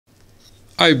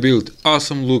I built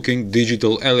awesome looking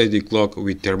digital LED clock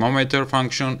with thermometer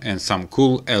function and some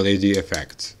cool LED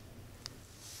effects.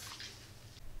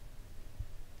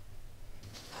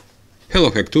 Hello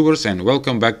Hacktubers and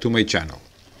welcome back to my channel.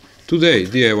 Today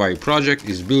DIY project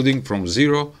is building from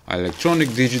zero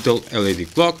electronic digital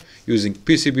LED clock using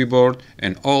PCB board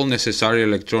and all necessary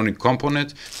electronic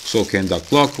components so can the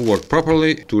clock work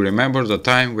properly to remember the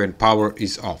time when power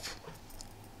is off.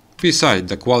 Beside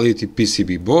the quality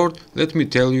PCB board, let me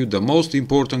tell you the most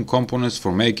important components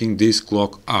for making this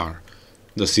clock are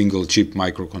the single chip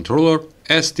microcontroller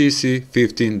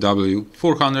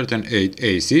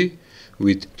STC15W408AC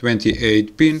with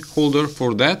 28 pin holder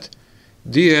for that,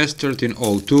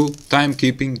 DS1302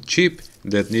 timekeeping chip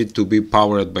that need to be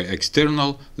powered by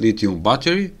external lithium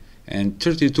battery and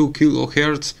 32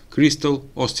 kHz crystal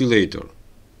oscillator,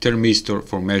 thermistor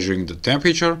for measuring the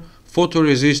temperature,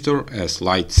 photoresistor as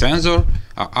light sensor,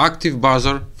 an active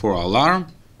buzzer for alarm,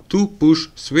 2 push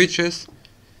switches,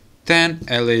 10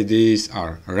 LEDs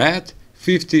are red,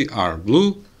 50 are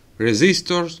blue,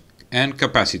 resistors and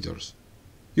capacitors.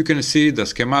 You can see the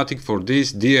schematic for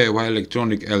this DIY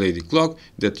electronic LED clock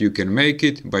that you can make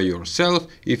it by yourself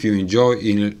if you enjoy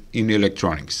in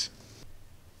electronics.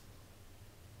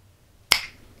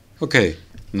 Okay,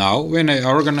 now when I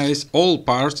organize all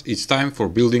parts, it's time for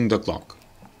building the clock.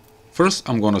 First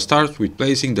I'm gonna start with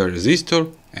placing the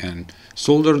resistor and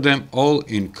solder them all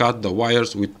and cut the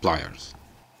wires with pliers.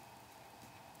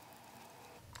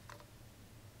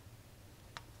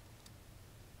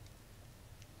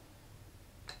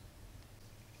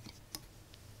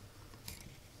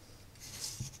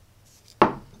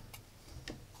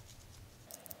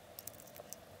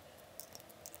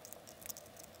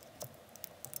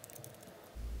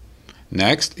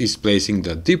 Next is placing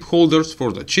the dip holders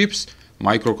for the chips,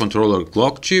 microcontroller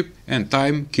clock chip and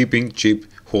timekeeping chip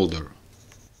holder.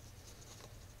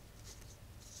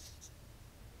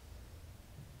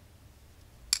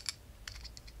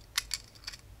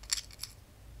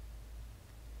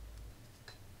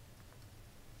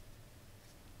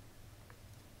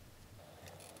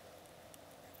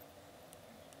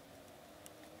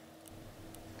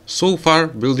 So far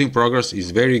building progress is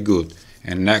very good,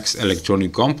 and next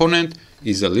electronic component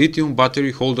is a lithium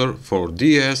battery holder for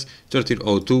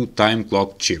DS1302 time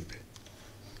clock chip.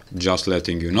 Just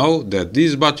letting you know that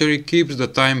this battery keeps the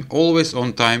time always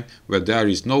on time when there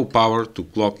is no power to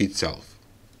clock itself.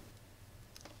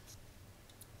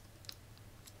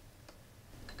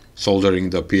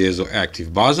 Soldering the piezo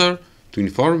active buzzer to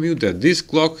inform you that this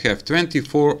clock have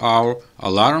 24-hour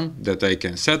alarm that I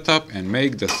can set up and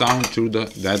make the sound through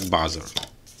that buzzer.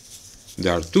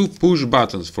 There are 2 push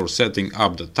buttons for setting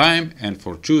up the time and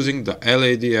for choosing the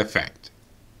LED effect.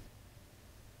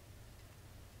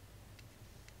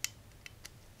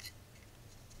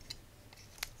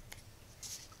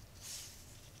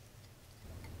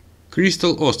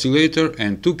 Crystal oscillator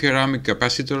and 2 ceramic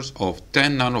capacitors of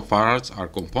 10 nanofarads are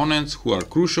components who are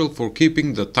crucial for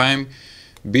keeping the time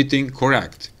beating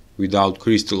correct. Without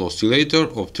crystal oscillator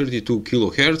of 32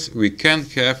 kHz we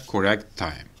can't have correct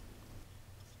time.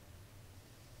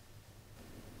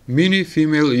 Mini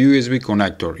female USB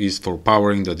connector is for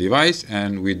powering the device,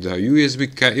 and with the USB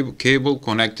cable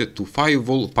connected to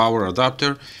 5V power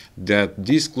adapter that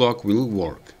this clock will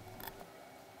work.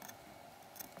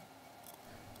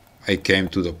 I came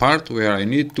to the part where I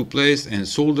need to place and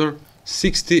solder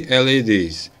 60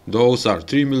 LEDs, those are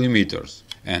 3mm,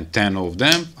 and 10 of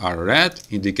them are red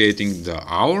indicating the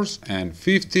hours and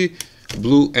 50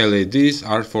 blue LEDs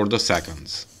are for the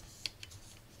seconds.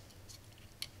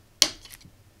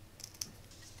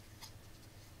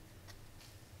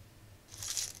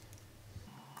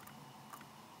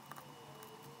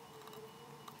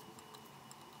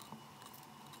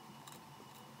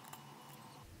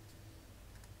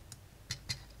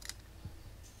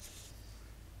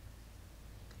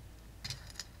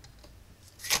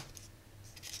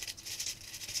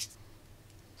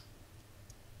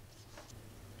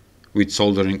 With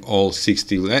soldering all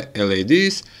 60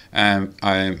 LEDs, I am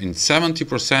in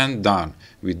 70% done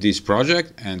with this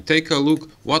project, and take a look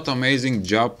what amazing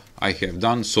job I have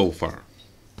done so far.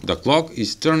 The clock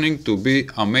is turning to be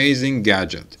amazing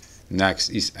gadget. Next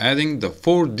is adding the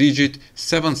 4-digit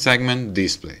 7-segment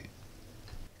display.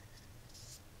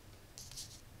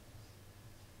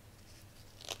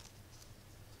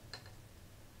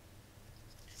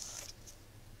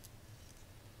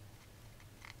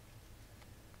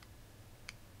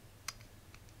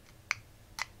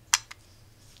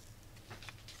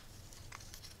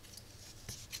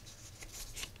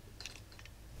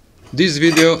 This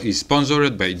video is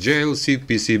sponsored by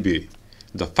JLCPCB,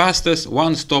 the fastest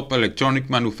one-stop electronic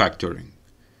manufacturing.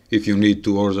 If you need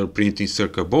to order printing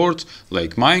circuit boards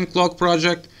like mine clock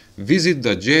project, visit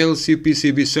the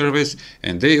JLCPCB service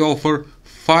and they offer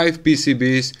 5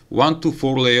 PCBs 1 to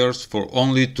 4 layers for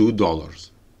only $2.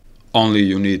 Only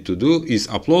you need to do is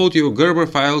upload your Gerber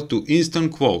file to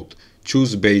Instant Quote,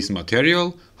 choose base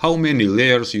material, how many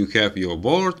layers you have your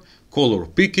board, color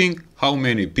picking, how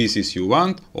many pieces you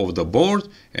want of the board,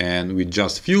 and with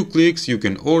just few clicks you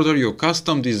can order your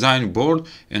custom design board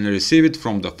and receive it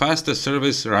from the fastest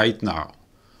service right now.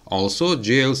 Also,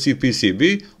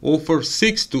 JLCPCB offers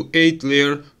 6 to 8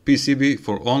 layer PCB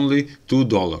for only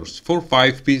 $2 for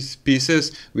 5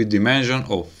 pieces with dimension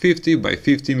of 50 by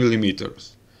 50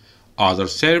 millimeters. Other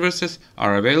services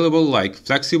are available like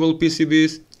flexible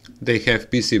PCBs, they have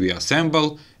PCB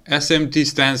assemble, SMT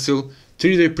stencil,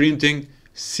 3D printing,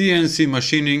 CNC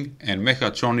machining and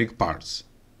mechatronic parts.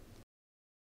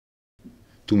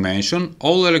 To mention,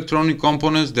 all electronic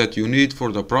components that you need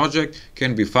for the project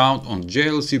can be found on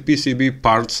JLCPCB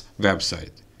Parts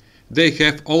website. They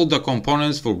have all the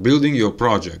components for building your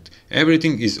project.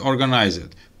 Everything is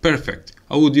organized, perfect.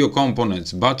 Audio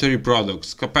components, battery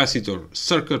products, capacitor,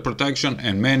 circuit protection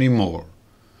and many more.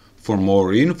 For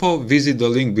more info, visit the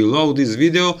link below this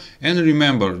video and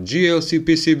remember,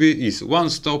 JLCPCB is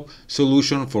one-stop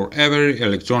solution for every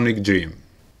electronic dream.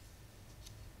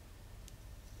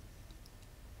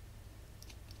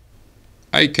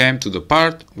 I came to the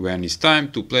part when it's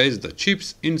time to place the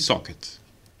chips in sockets.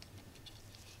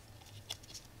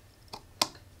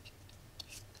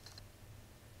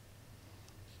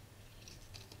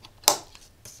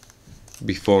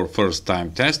 Before first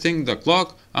time testing the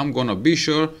clock, I'm gonna be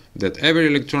sure that every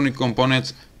electronic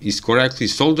component is correctly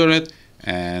soldered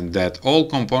and that all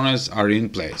components are in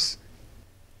place.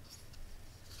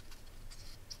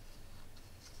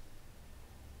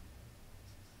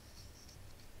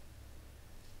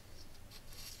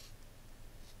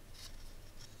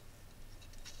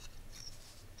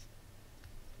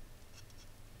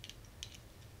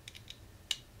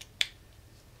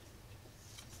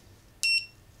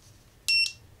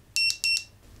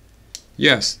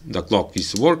 Yes, the clock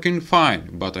is working fine,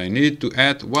 but I need to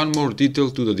add one more detail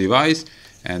to the device,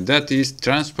 and that is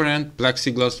transparent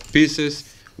plexiglass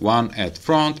pieces, one at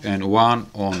front and one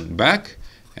on back.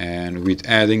 And with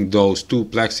adding those two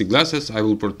plexiglasses, I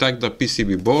will protect the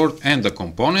PCB board and the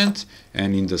components,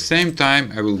 and in the same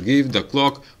time I will give the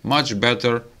clock much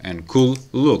better and cool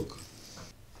look.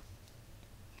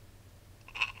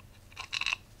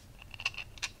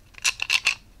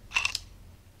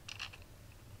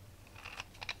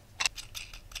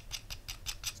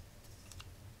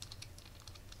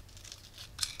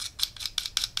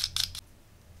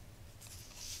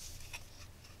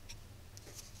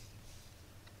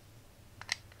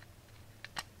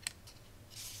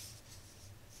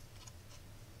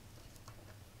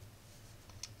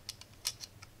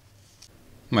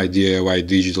 My DIY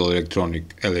digital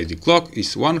electronic LED clock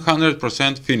is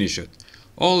 100% finished.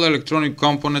 All electronic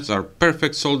components are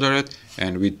perfect soldered,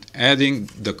 and with adding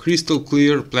the crystal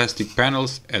clear plastic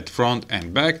panels at front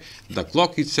and back, the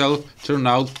clock itself turned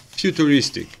out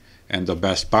futuristic. And the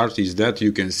best part is that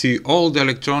you can see all the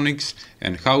electronics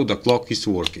and how the clock is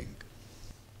working.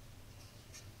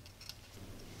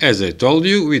 As I told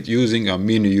you, with using a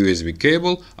mini USB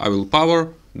cable, I will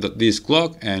power this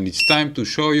clock, and it's time to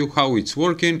show you how it's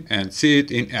working and see it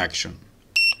in action.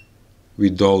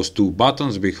 With those two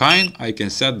buttons behind, I can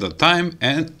set the time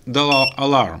and the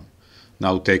alarm.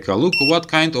 Now take a look what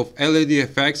kind of LED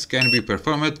effects can be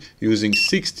performed using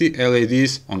 60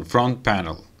 LEDs on front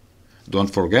panel. Don't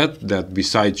forget that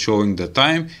besides showing the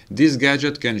time, this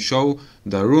gadget can show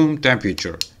the room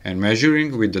temperature and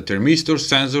measuring with the thermistor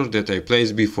sensor that I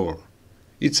placed before.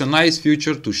 It's a nice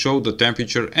feature to show the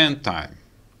temperature and time.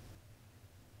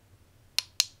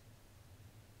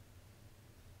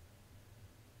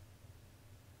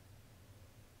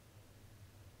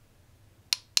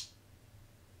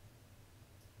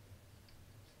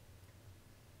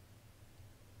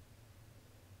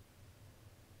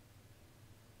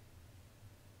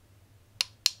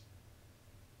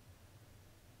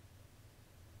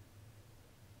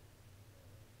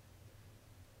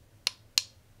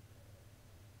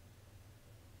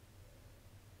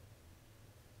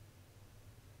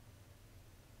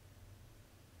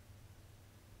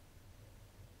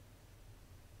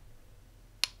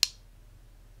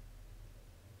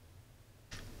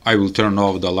 I will turn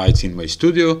off the lights in my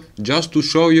studio just to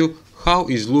show you how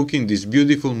is looking this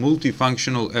beautiful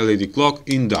multifunctional LED clock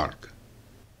in dark.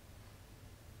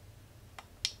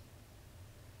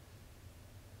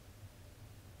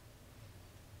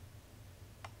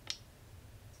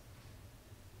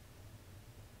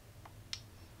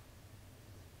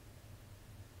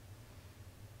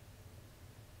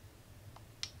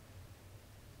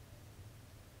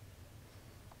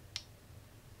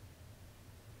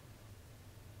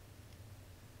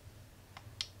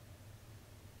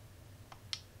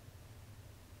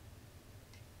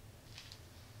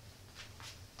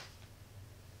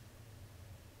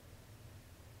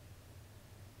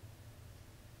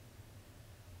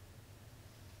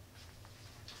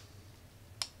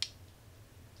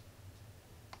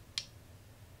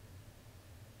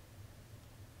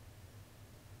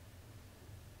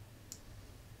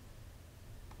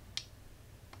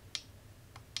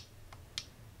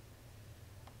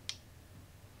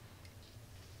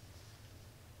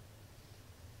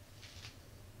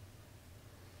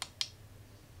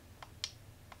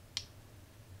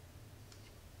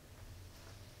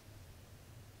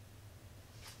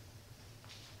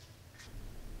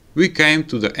 We came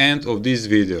to the end of this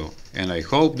video, and I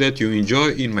hope that you enjoy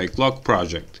in my clock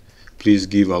project. Please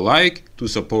give a like to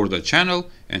support the channel,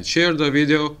 and share the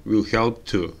video will help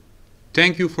too.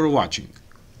 Thank you for watching.